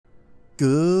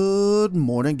Good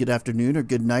morning, good afternoon, or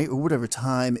good night, or whatever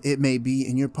time it may be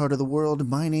in your part of the world.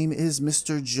 My name is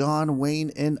Mr. John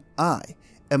Wayne, and I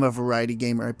am a variety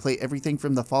gamer. I play everything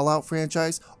from the Fallout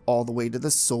franchise all the way to the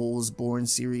Soulsborne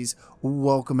series.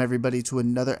 Welcome everybody to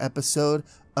another episode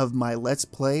of my Let's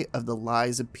Play of the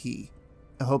Lies of P.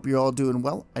 I hope you're all doing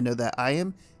well. I know that I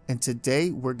am, and today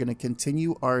we're going to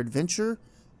continue our adventure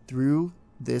through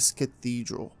this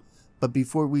cathedral. But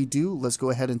before we do, let's go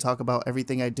ahead and talk about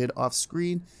everything I did off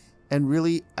screen. And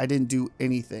really, I didn't do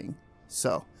anything.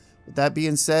 So, with that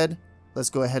being said,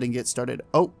 let's go ahead and get started.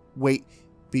 Oh, wait.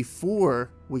 Before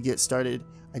we get started,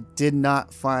 I did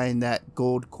not find that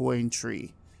gold coin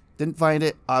tree. Didn't find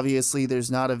it. Obviously, there's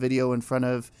not a video in front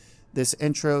of this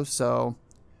intro, so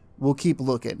we'll keep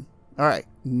looking. Alright,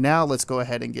 now let's go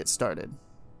ahead and get started.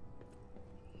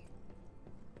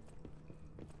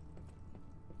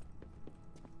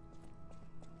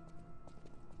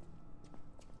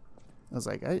 I was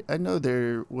like, I know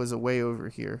there was a way over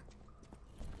here.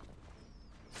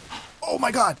 Oh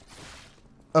my god!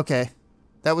 Okay,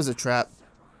 that was a trap.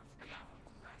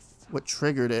 What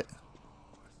triggered it?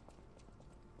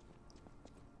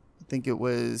 I think it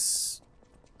was...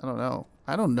 I don't know.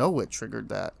 I don't know what triggered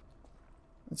that.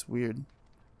 That's weird.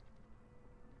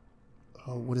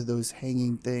 Oh, what are those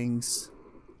hanging things?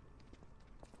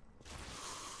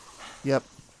 Yep.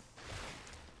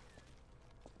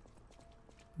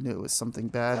 Knew it was something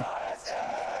bad.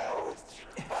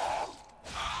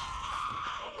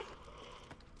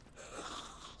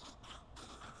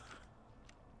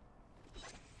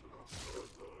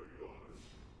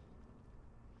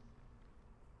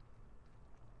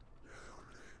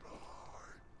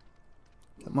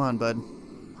 Come on, bud.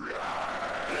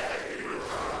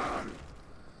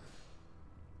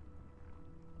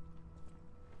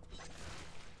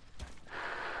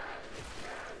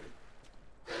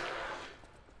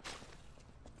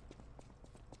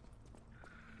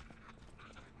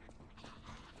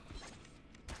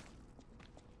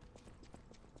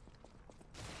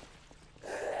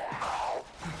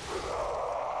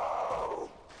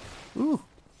 Ooh,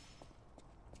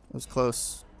 that was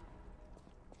close.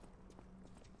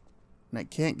 And I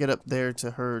can't get up there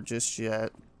to her just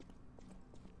yet.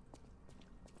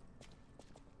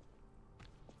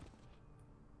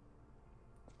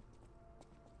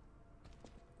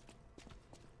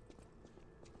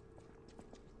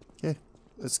 Okay,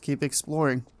 let's keep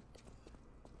exploring.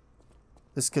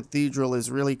 This cathedral is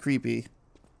really creepy.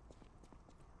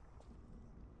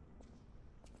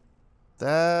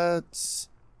 That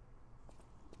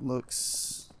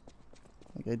looks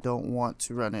like I don't want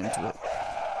to run into it.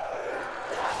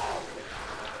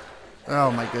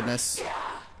 Oh my goodness.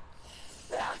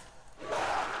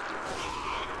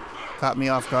 Caught me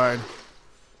off guard.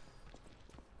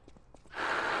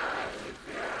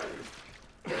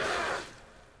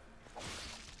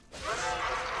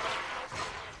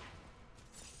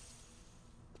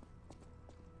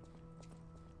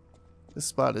 This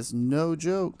spot is no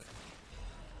joke.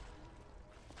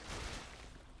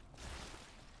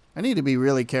 I need to be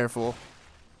really careful.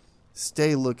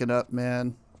 Stay looking up,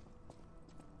 man.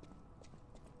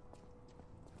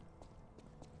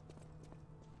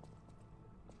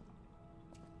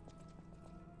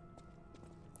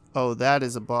 Oh, that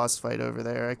is a boss fight over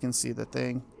there. I can see the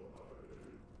thing.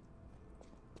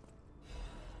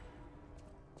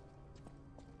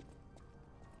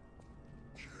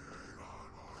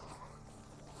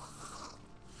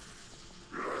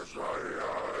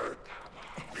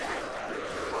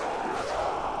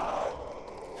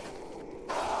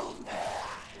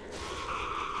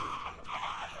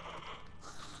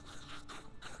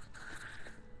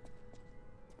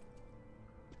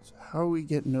 So how are we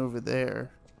getting over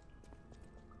there?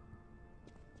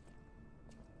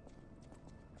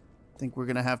 I think we're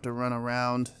gonna have to run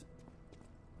around.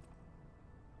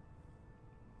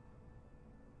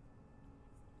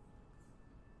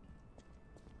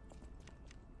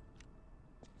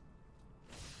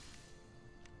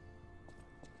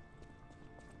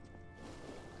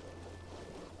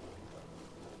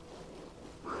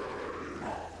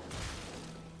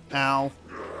 Ow.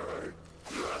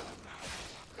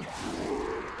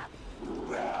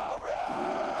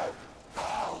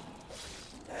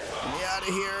 Out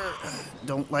of here.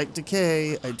 Don't like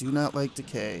decay. I do not like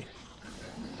decay.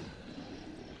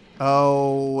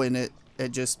 Oh, and it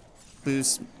just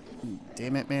boosts.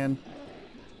 Damn it, man.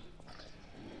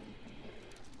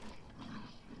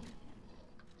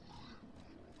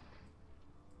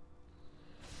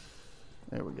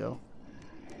 There we go.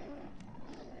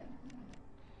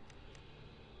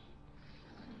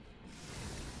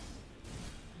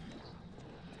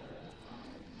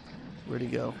 Where'd he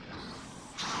go?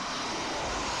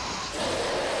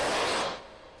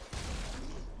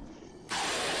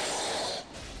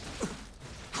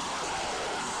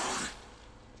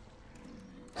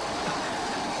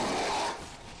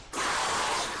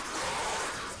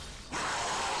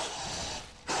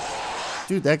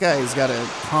 Dude, that guy's got a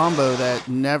combo that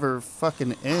never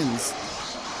fucking ends.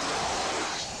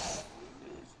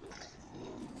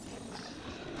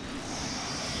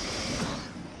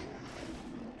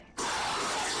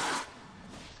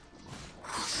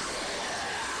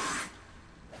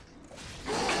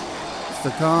 It's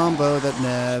the combo that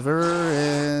never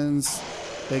ends.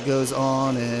 It goes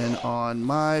on and on,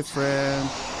 my friend.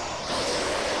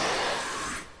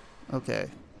 Okay.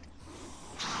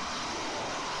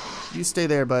 You stay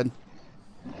there, bud.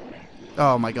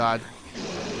 Oh my god.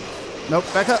 Nope,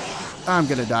 back up. I'm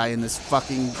gonna die in this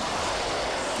fucking...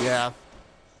 Yeah.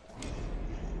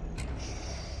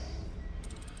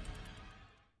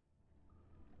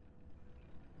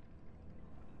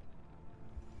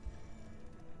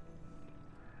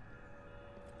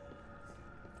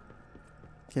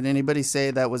 Can anybody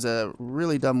say that was a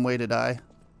really dumb way to die?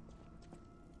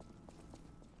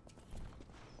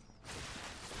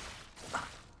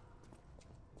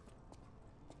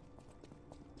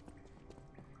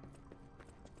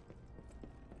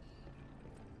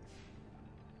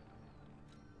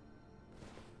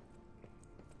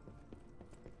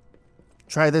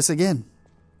 Try this again.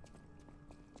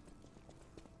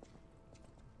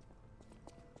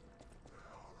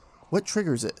 What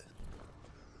triggers it?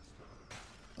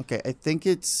 Okay, I think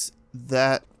it's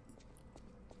that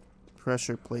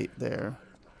pressure plate there.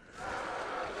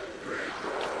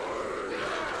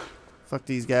 Fuck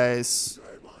these guys.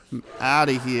 I'm out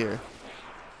of here.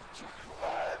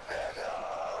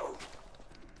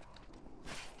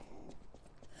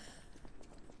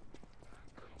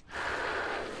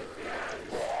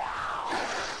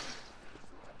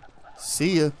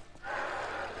 See ya.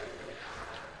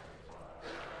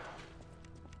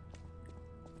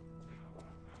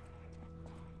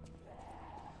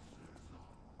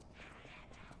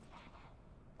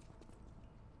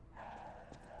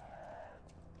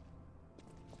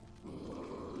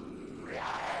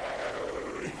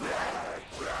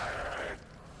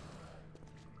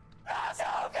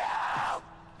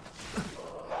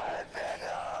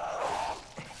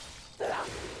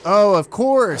 Oh, of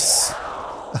course.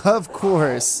 Of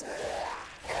course.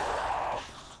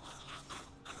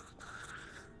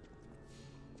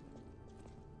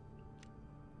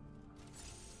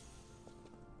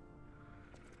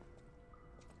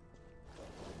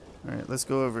 All right, let's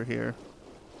go over here.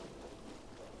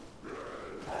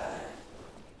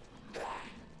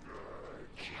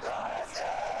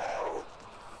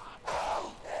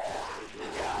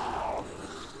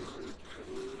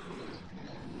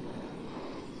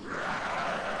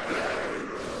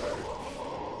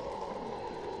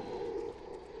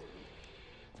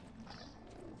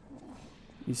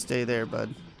 You stay there,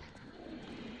 bud.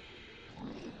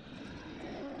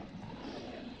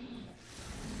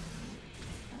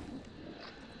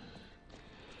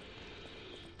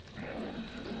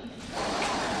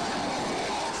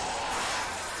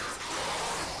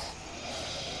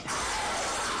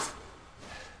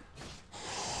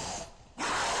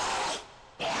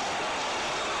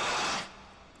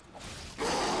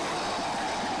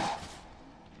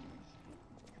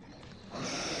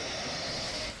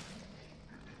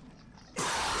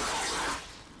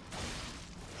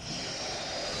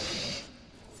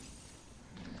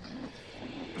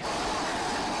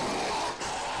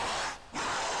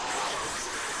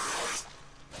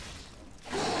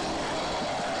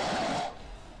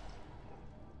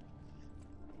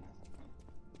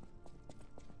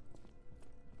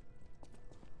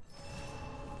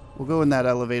 We'll go in that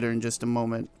elevator in just a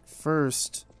moment.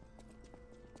 First...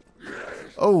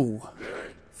 Oh!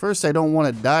 First, I don't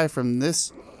want to die from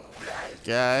this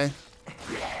guy.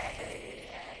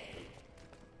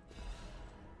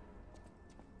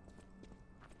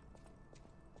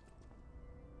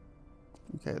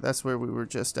 Okay, that's where we were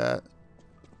just at.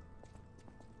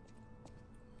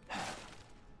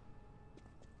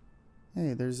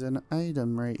 Hey, there's an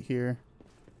item right here.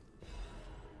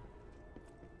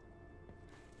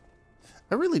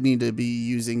 I really need to be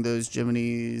using those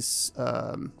Jiminy's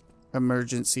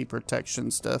emergency protection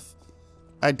stuff.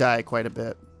 I die quite a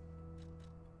bit.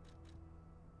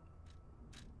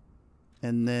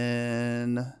 And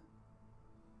then...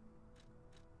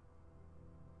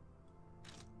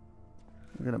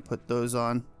 we're gonna put those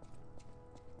on.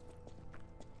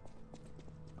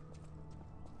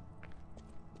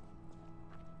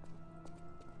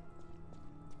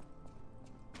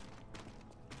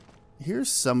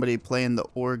 Here's somebody playing the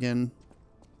organ.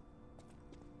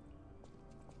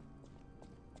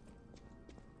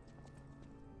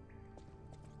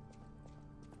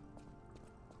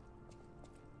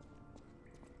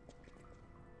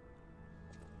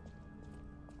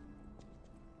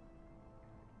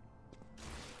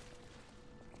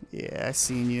 Yeah, I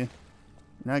seen you.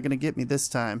 You're not gonna get me this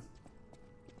time.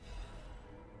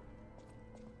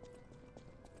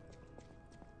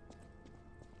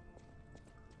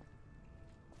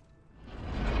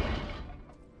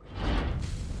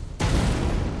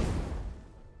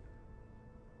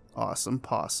 Awesome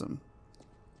possum.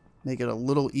 Make it a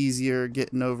little easier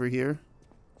getting over here.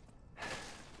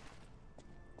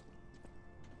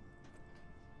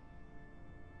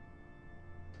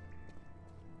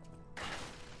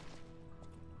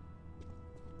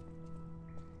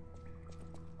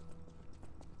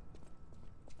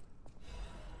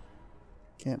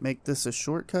 Can't make this a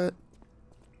shortcut.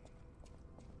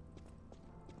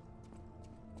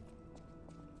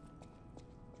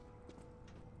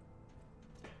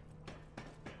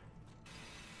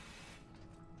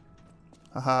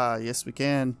 Haha, yes we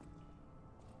can.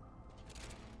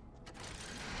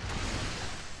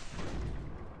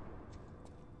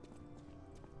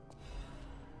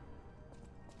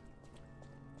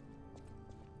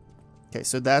 Okay,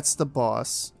 so that's the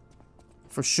boss.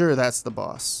 For sure that's the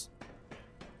boss.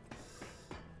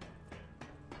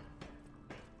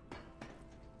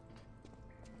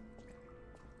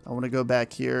 I want to go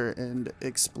back here and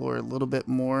explore a little bit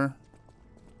more.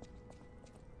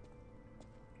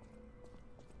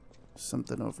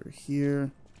 Something over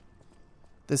here.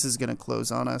 This is going to close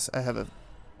on us. I have a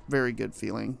very good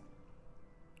feeling.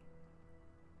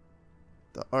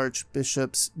 The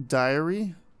Archbishop's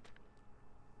diary.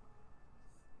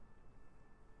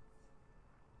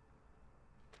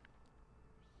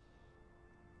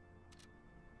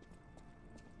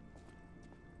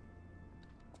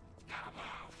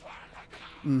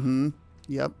 Mm-hmm.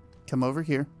 Yep. Come over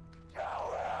here.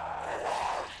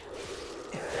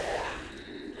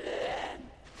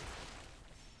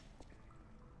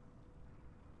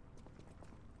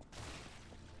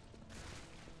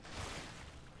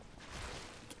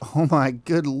 Oh my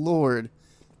good lord.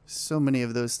 So many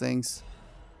of those things.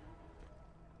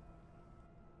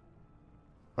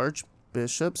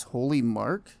 Archbishop's holy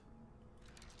mark?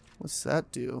 What's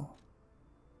that do?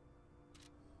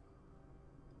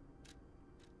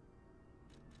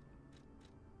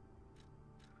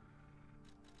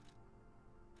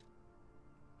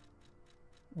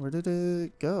 Where did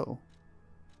it go?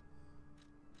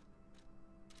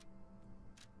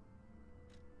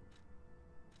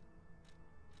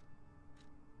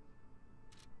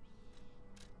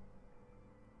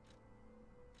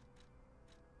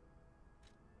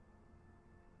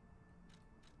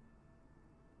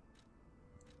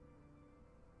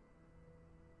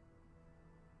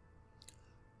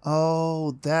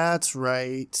 Oh, that's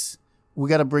right. We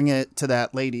gotta bring it to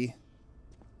that lady.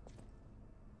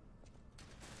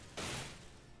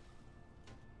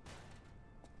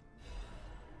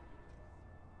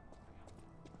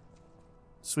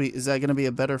 Sweet. Is that gonna be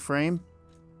a better frame?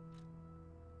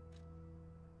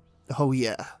 Oh,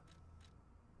 yeah.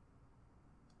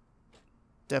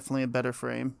 Definitely a better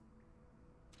frame.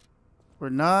 We're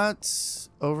not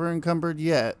over encumbered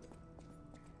yet.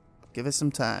 Give us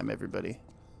some time, everybody.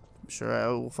 I'm sure I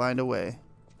will find a way.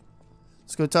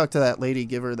 Let's go talk to that lady,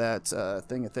 give her that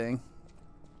thing.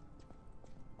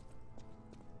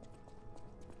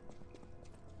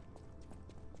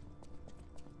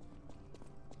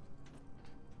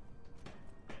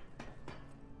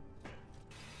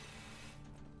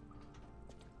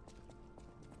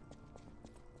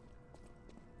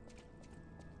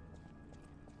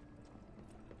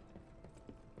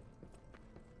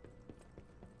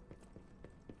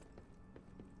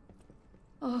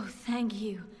 Oh, thank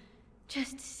you.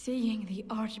 Just seeing the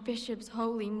Archbishop's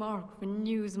holy mark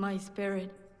renews my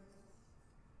spirit.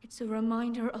 It's a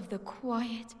reminder of the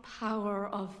quiet power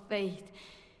of faith.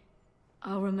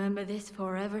 I'll remember this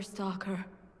forever, Stalker.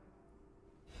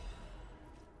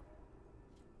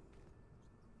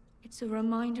 It's a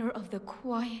reminder of the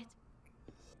quiet...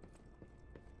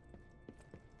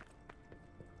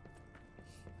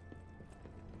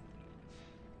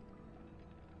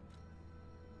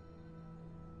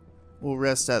 We'll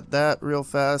rest at that real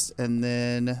fast, and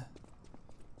then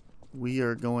we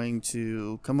are going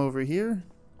to come over here.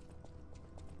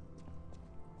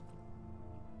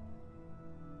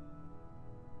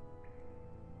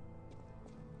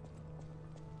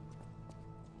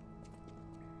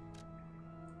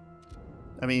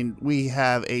 I mean, we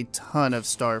have a ton of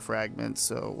star fragments,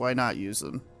 so why not use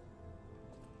them?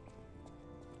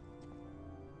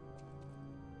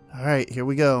 Alright, here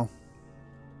we go.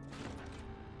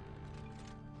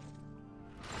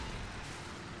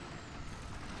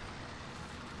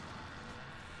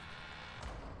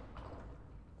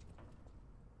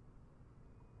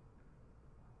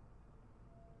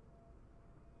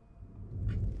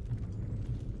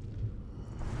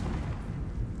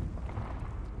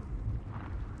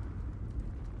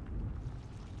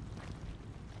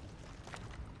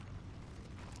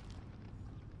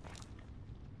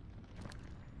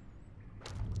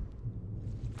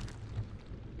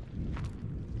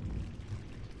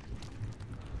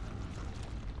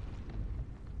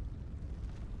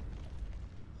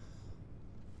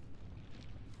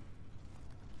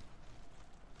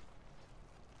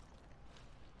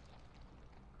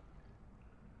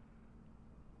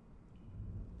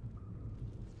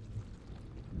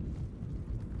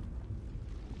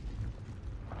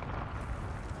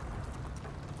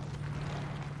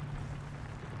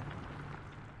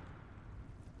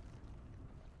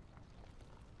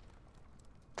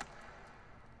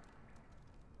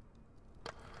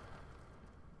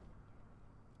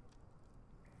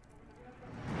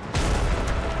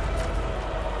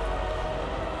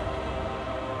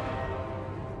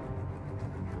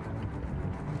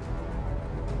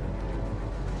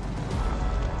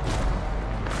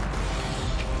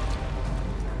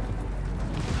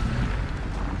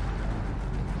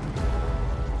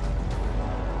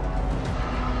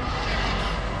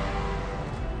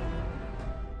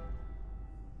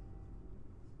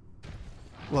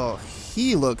 Well,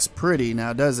 he looks pretty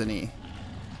now, doesn't he?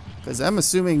 Because I'm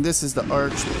assuming this is the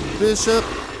Archbishop.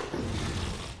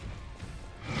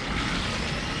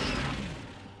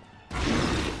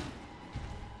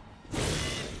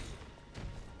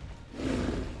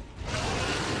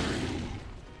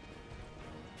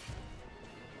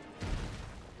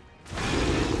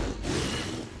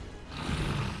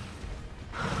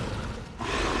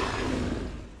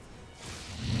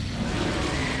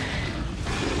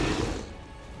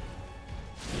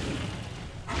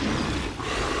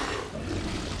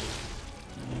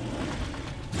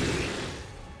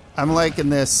 I'm liking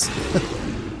this.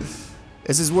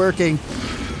 This is working.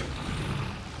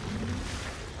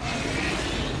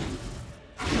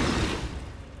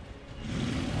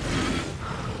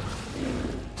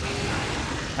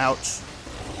 Ouch.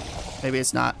 Maybe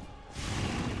it's not.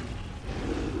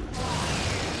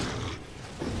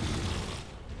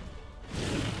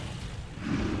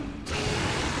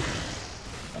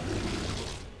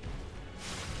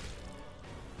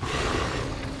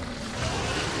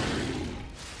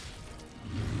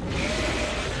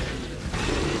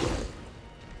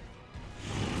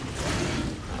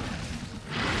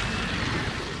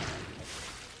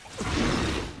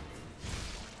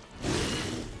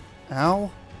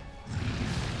 Ow.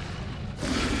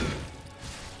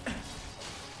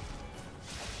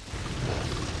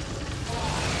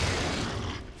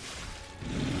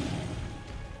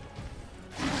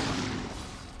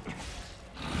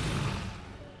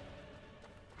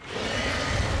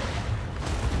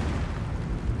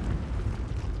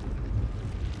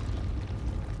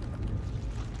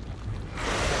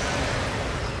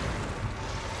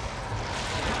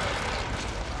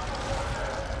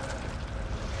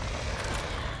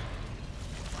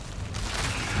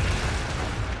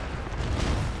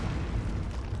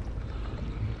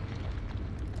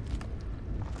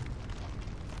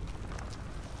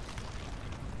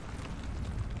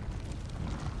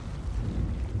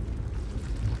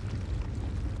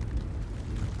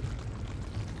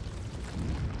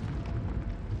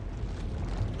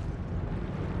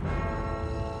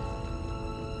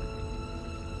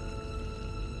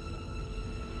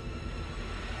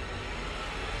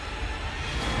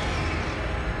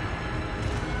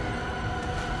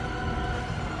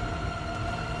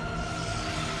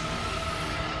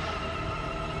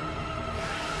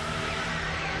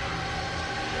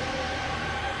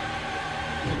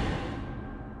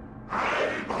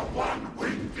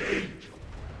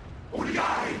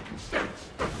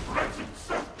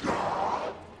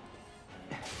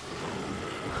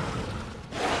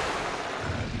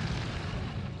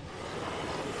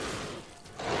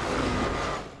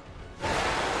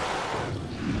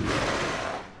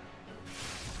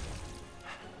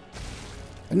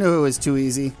 I knew it was too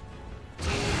easy.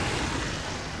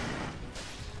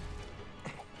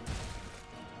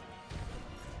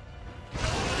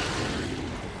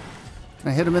 Can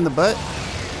I hit him in the butt?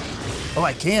 Oh,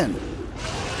 I can.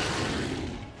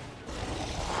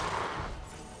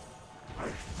 My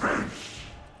face,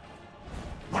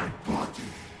 my body,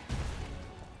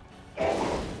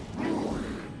 all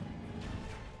ruined.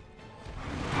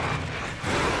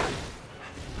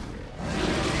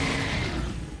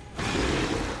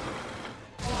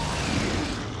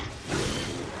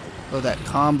 Oh, that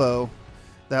combo.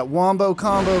 That wombo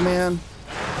combo, man.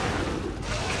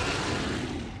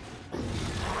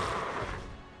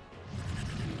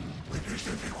 Witness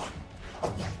everyone, a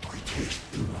what we taste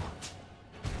blood.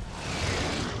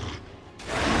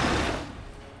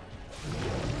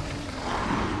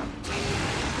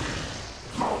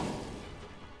 Home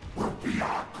will be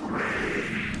our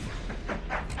grave.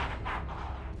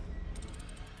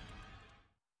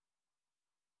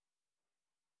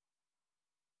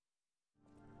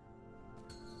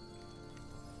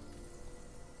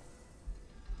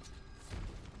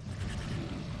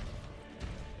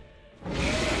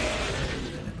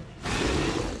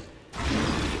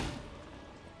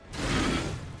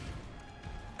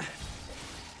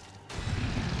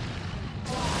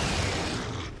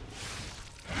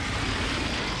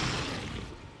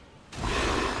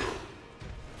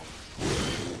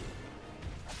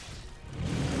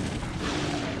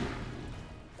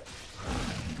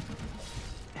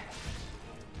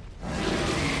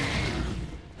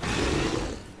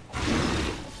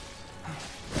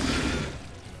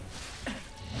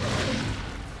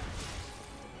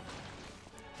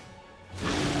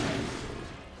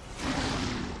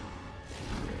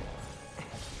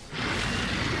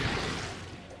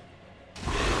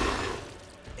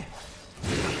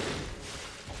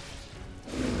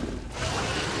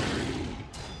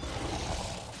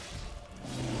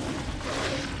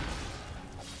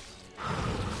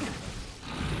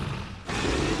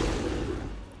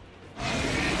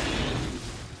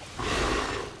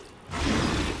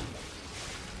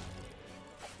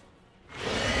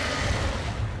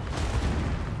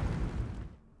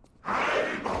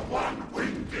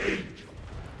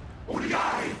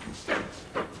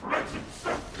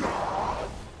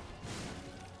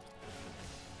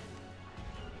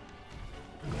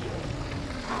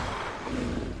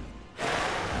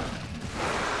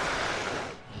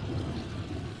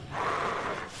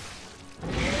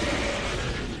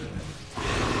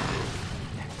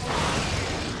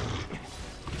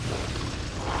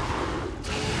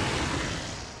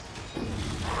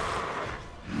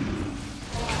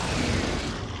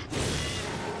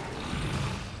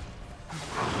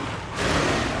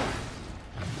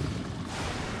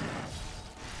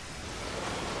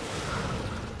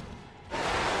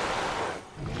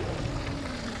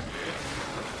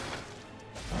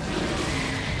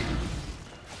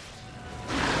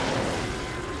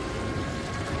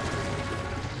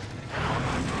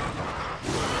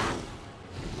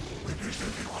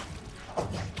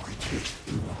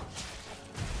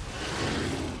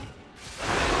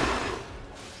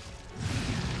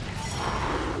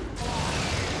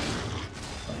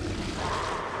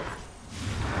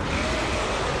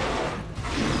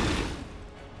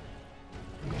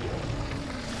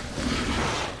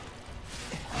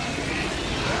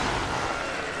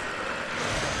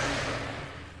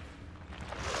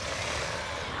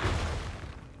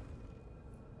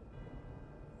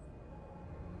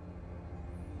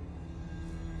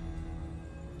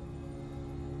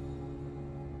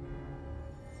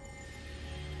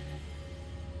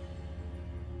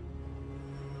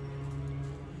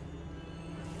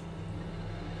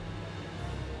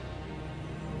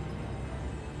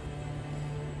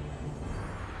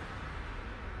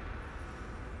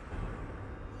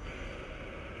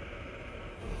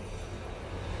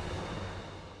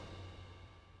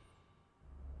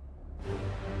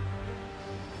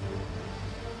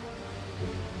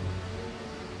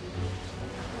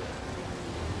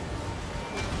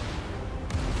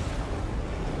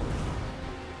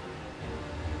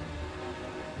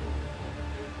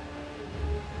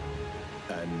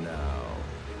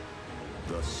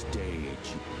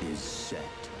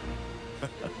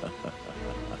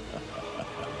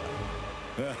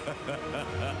 I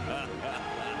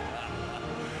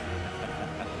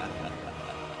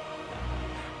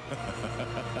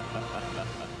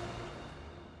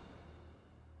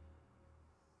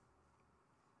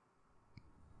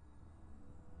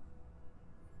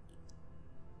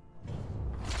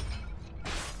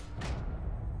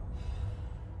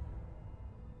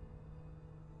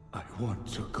want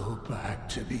to go back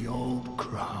to the old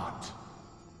Krat.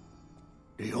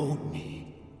 The old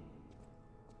me.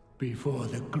 Before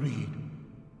the greed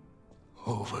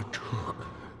overtook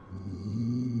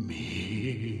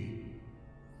me.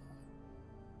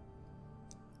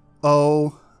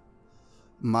 Oh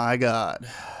my god.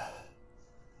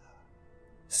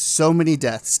 So many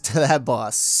deaths to that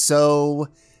boss. So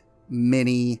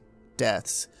many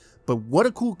deaths. But what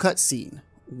a cool cutscene.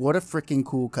 What a freaking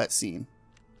cool cutscene.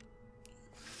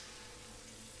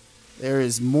 There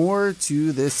is more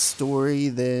to this story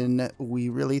than we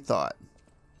really thought.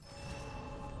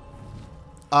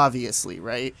 Obviously,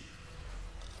 right?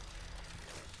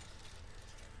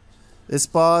 This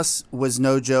boss was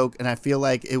no joke, and I feel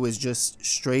like it was just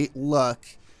straight luck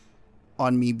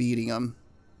on me beating him.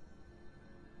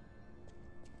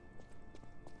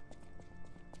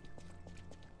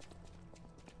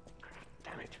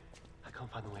 Damn it. I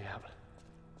can't find the way out.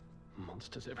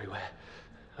 Monsters everywhere.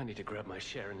 I need to grab my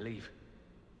share and leave.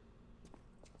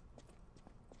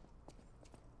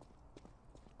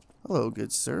 Hello,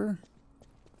 good sir.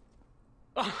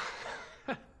 Oh,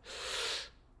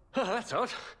 that's odd.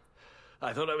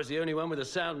 I thought I was the only one with a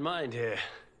sound mind here.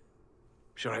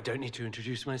 Sure, I don't need to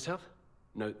introduce myself?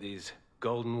 Note these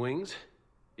golden wings?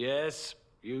 Yes,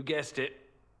 you guessed it.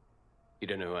 You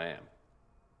don't know who I am.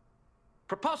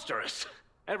 Preposterous!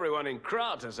 Everyone in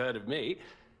Krat has heard of me.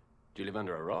 Do you live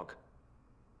under a rock?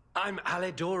 I'm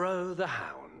Alidoro the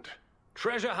Hound,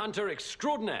 treasure hunter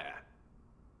extraordinaire.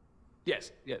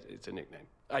 Yes, it's a nickname.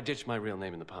 I ditched my real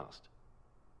name in the past.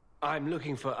 I'm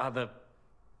looking for other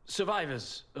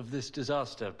survivors of this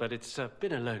disaster, but it's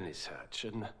been a lonely search,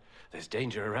 and there's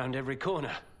danger around every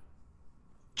corner.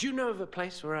 Do you know of a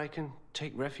place where I can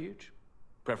take refuge?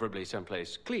 Preferably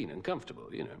someplace clean and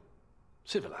comfortable, you know,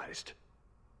 civilized.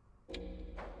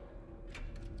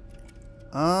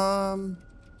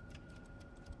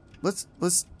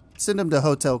 Let's send him to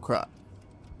Hotel Krat.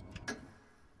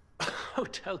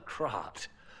 Hotel Krat.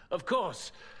 Of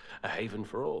course. A haven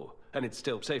for all. And it's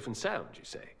still safe and sound, you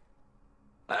say?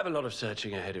 I have a lot of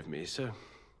searching ahead of me, so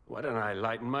why don't I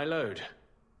lighten my load?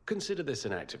 Consider this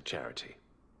an act of charity.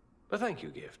 A thank you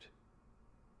gift.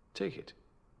 Take it.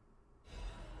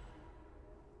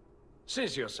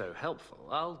 Since you're so helpful,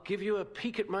 I'll give you a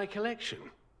peek at my collection.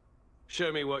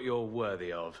 Show me what you're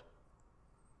worthy of.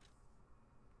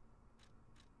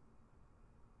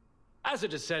 As a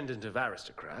descendant of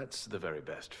aristocrats, the very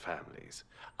best families,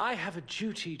 I have a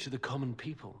duty to the common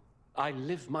people. I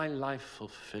live my life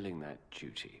fulfilling that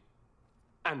duty.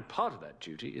 And part of that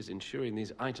duty is ensuring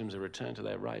these items are returned to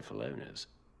their rightful owners.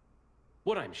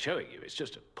 What I'm showing you is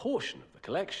just a portion of the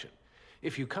collection.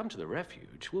 If you come to the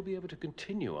refuge, we'll be able to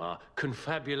continue our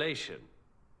confabulation.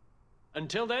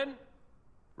 Until then,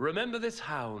 remember this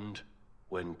hound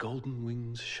when golden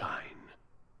wings shine.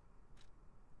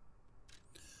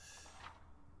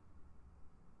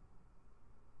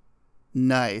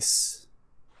 Nice.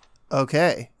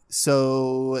 Okay,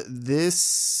 so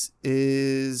this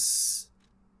is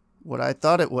what I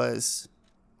thought it was.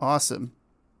 Awesome.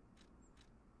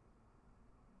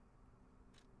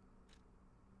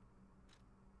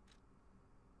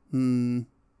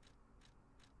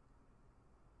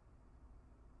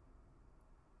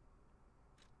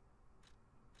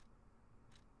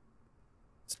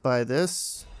 Let's buy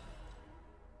this,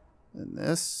 and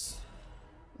this,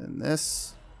 and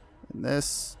this, and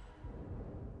this.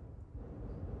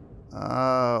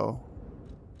 Oh.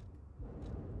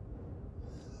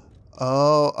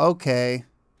 Oh, okay.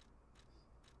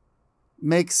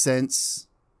 Makes sense.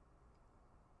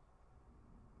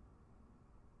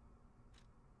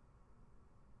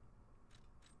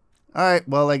 Alright,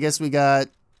 well, I guess we got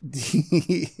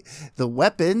the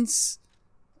weapons.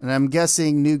 And I'm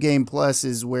guessing New Game Plus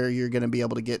is where you're going to be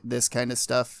able to get this kind of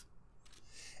stuff.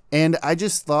 And I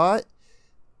just thought,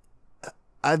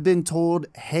 I've been told,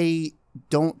 hey,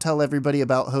 don't tell everybody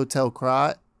about Hotel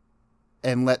Krat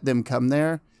and let them come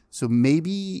there. So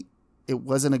maybe it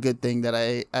wasn't a good thing that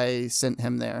I sent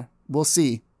him there. We'll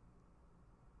see.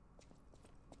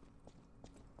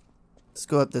 Let's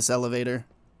go up this elevator.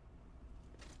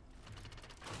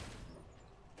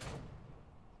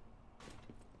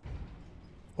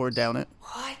 Or down it.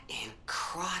 What in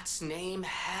Krat's name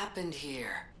happened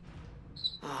here?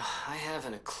 Oh, I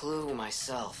haven't a clue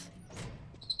myself.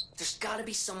 There's gotta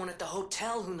be someone at the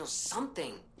hotel who knows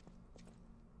something.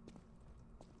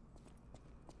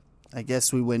 I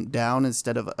guess we went down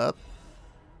instead of up.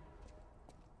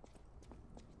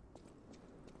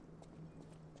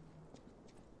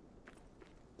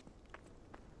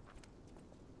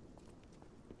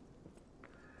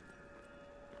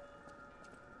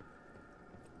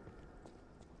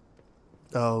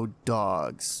 Oh,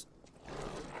 dogs.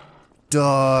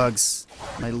 Dogs.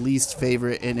 My least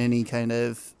favorite in any kind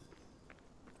of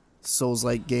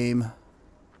Souls-like game.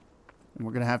 And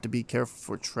we're gonna have to be careful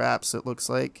for traps, it looks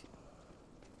like.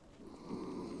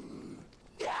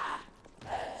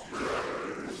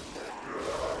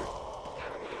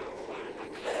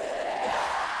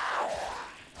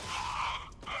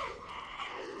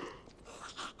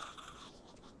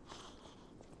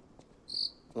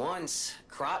 Once,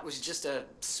 Krat was just a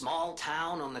small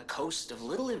town on the coast of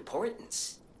little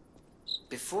importance.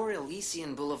 Before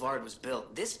Elysian Boulevard was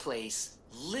built, this place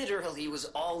literally was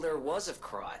all there was of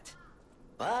Krat.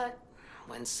 But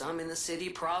when some in the city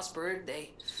prospered,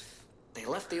 they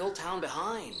left the old town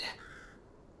behind.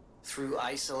 Through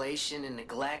isolation and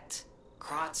neglect,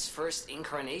 Krat's first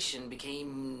incarnation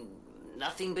became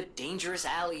nothing but dangerous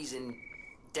alleys and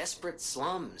desperate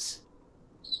slums.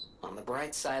 On the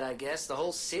bright side, I guess, the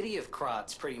whole city of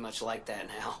Krat's pretty much like that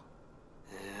now.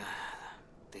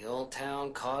 The old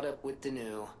town caught up with the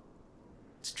new.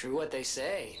 It's true what they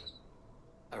say.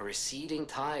 A receding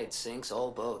tide sinks all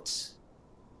boats.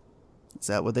 Is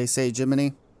that what they say,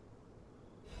 Jiminy?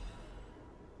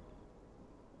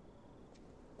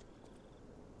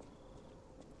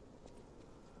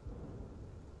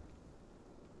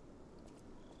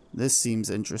 This seems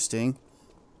interesting.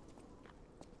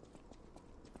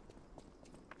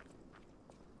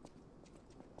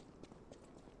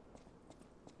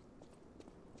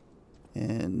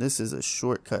 And this is a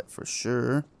shortcut for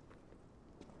sure.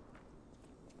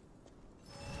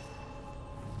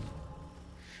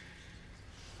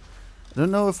 I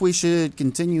don't know if we should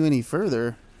continue any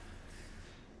further.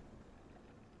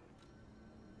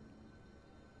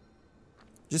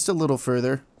 Just a little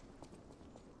further.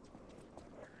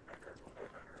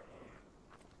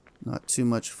 Not too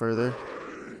much further.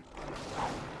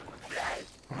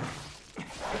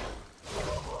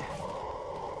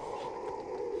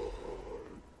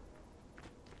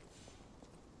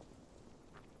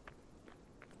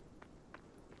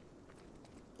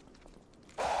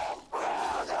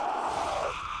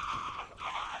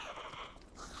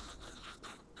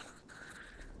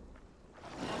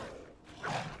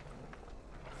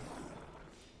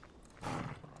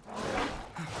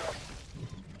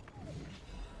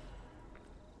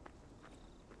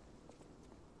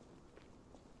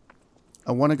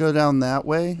 I want to go down that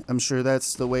way. I'm sure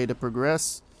that's the way to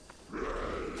progress. But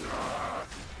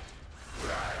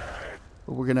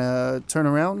we're going to turn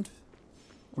around.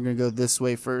 We're going to go this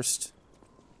way first.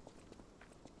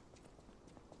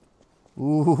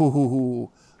 Ooh,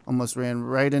 almost ran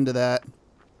right into that.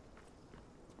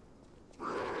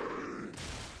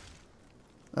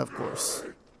 Of course.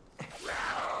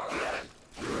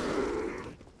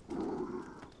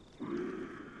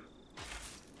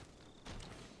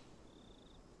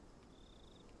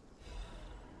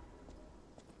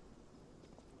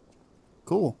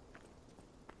 Cool.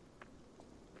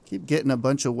 Keep getting a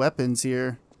bunch of weapons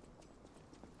here.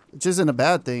 Which isn't a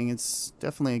bad thing. It's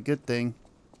definitely a good thing.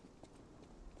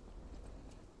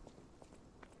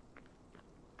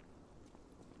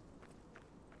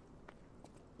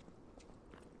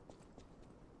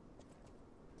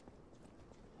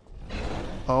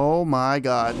 Oh my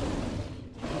god.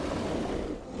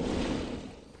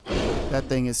 That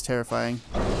thing is terrifying.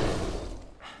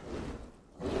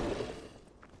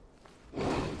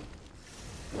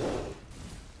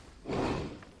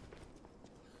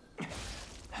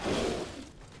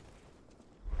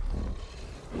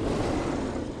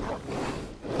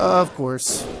 Of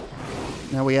course.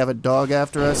 Now we have a dog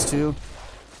after us, too.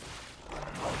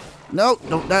 Nope,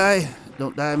 don't die.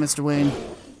 Don't die, Mr. Wayne.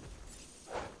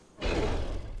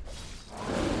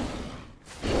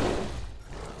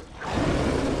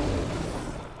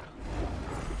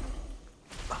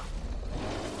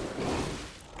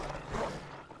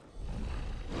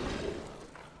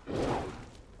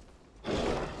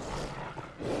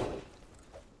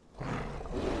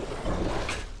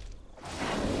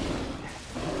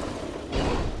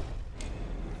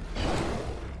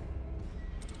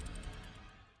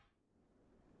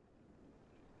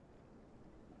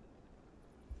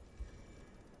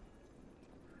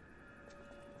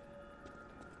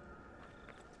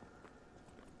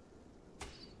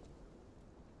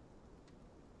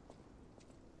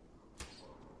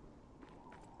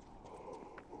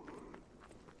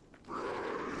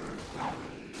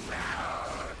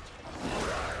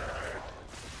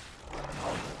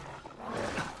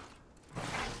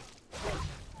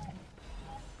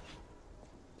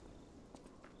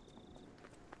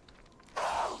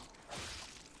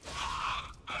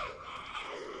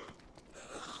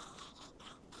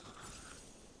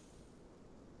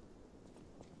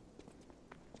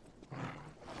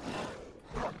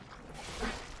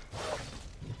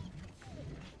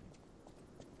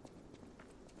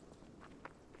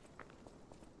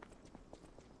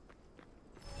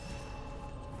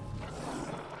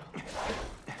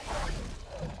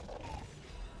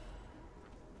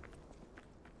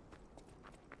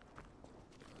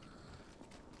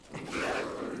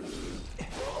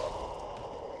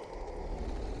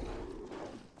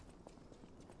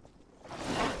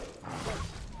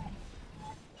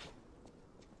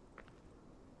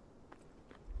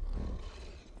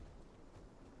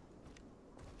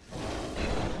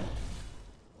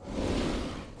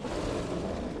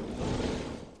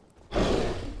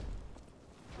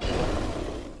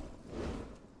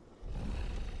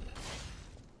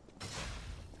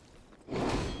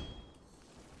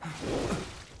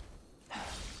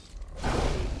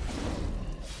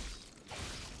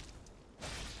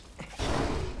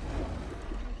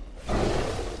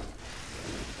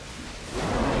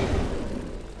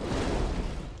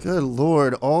 Good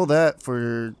lord, all that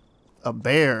for a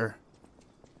bear.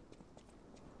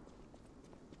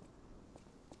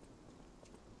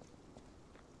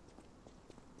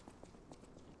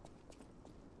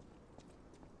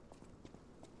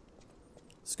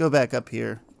 Let's go back up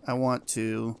here. I want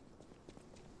to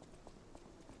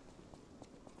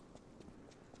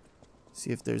see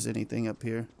if there's anything up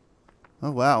here. Oh,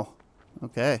 wow.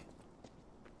 Okay.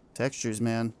 Textures,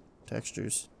 man.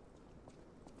 Textures.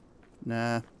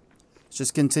 Nah. Let's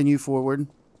just continue forward.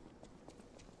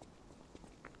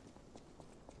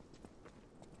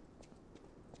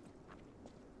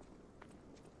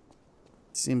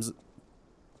 Seems...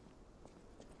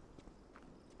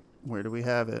 Where do we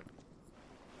have it?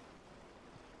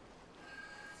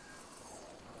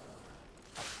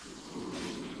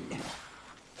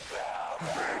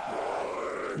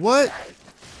 What?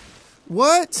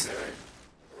 What?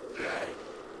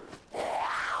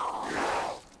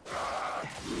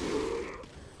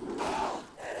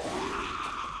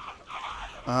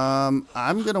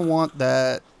 I'm gonna want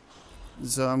that,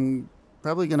 so I'm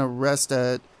probably gonna rest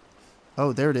at...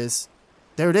 Oh, there it is.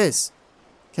 There it is.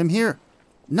 Come here.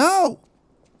 No!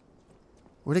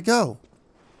 Where'd it go?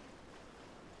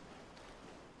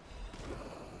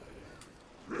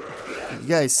 You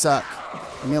guys suck.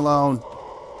 Leave me alone.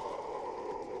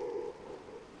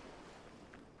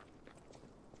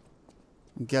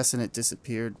 I'm guessing it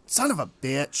disappeared. Son of a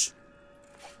bitch!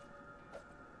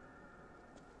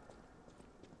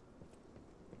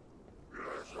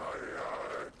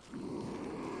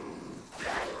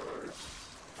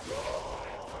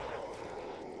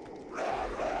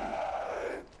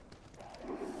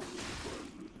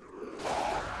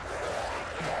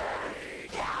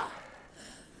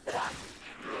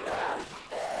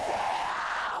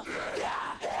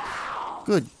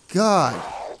 Good God.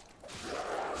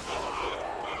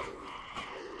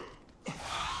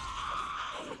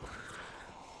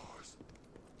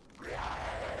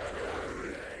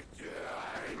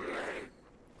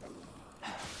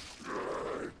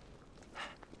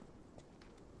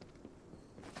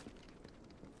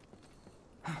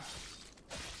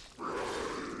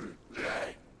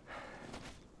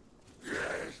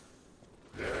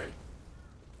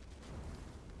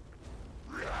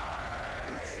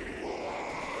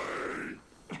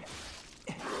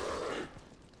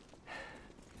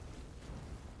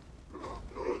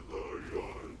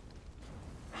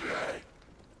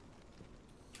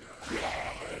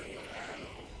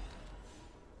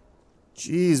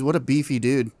 Jeez, what a beefy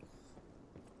dude.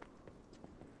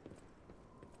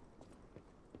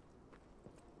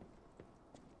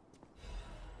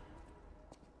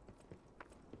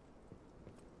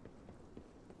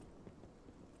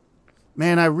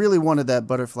 Man, I really wanted that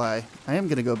butterfly. I am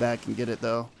going to go back and get it,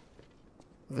 though.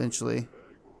 Eventually.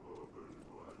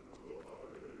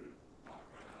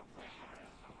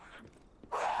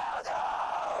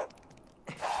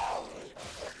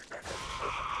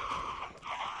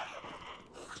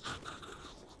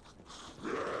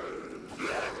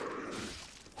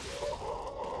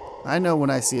 I know when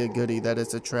I see a goodie that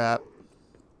it's a trap.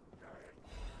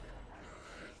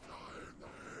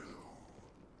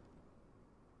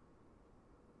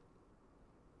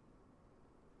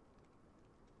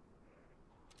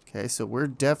 Okay, so we're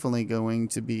definitely going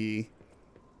to be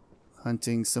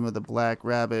hunting some of the Black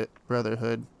Rabbit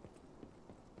Brotherhood.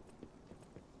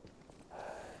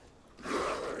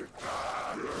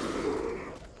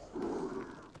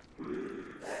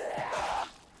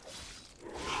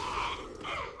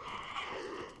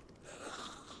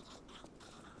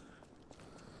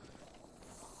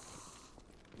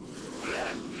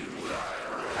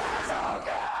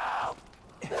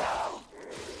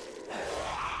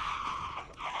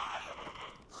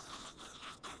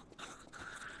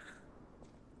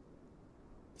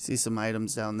 See some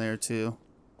items down there too.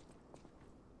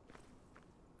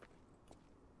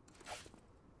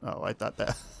 Oh, I thought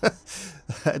that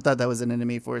I thought that was an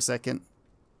enemy for a second.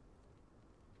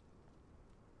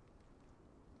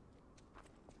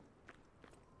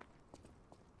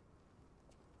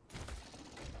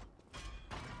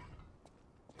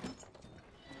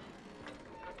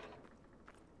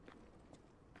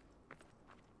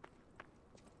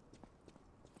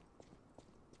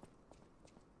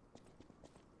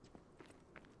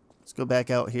 Let's go back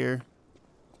out here.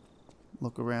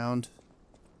 Look around.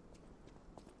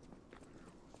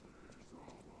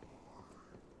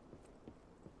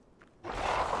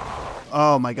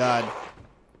 Oh my God.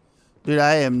 Dude,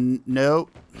 I am...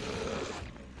 Nope.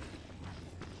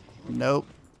 Nope.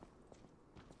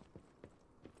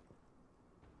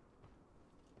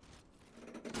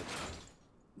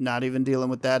 Not even dealing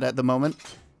with that at the moment.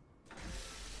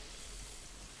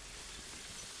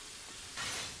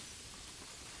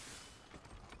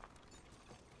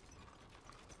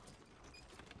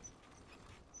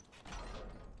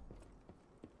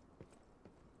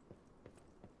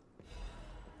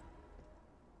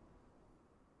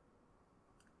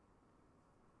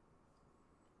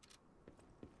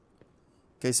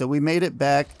 Okay, so we made it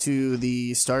back to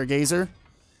the Stargazer.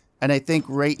 And I think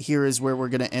right here is where we're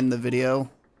going to end the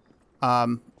video.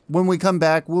 When we come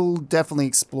back, we'll definitely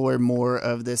explore more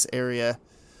of this area.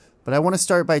 But I want to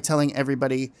start by telling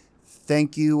everybody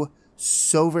thank you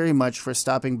so very much for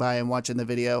stopping by and watching the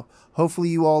video. Hopefully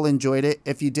you all enjoyed it.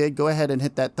 If you did, go ahead and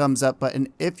hit that thumbs up button.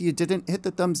 If you didn't, hit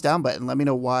the thumbs down button. Let me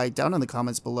know why down in the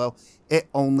comments below. It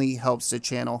only helps the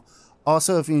channel.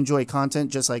 Also, if you enjoy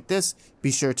content just like this,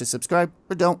 be sure to subscribe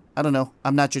or don't. I don't know.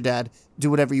 I'm not your dad. Do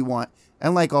whatever you want.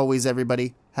 And like always,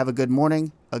 everybody, have a good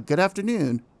morning, a good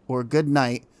afternoon, or a good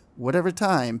night, whatever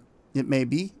time it may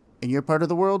be in your part of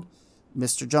the world.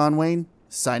 Mr. John Wayne,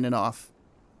 signing off.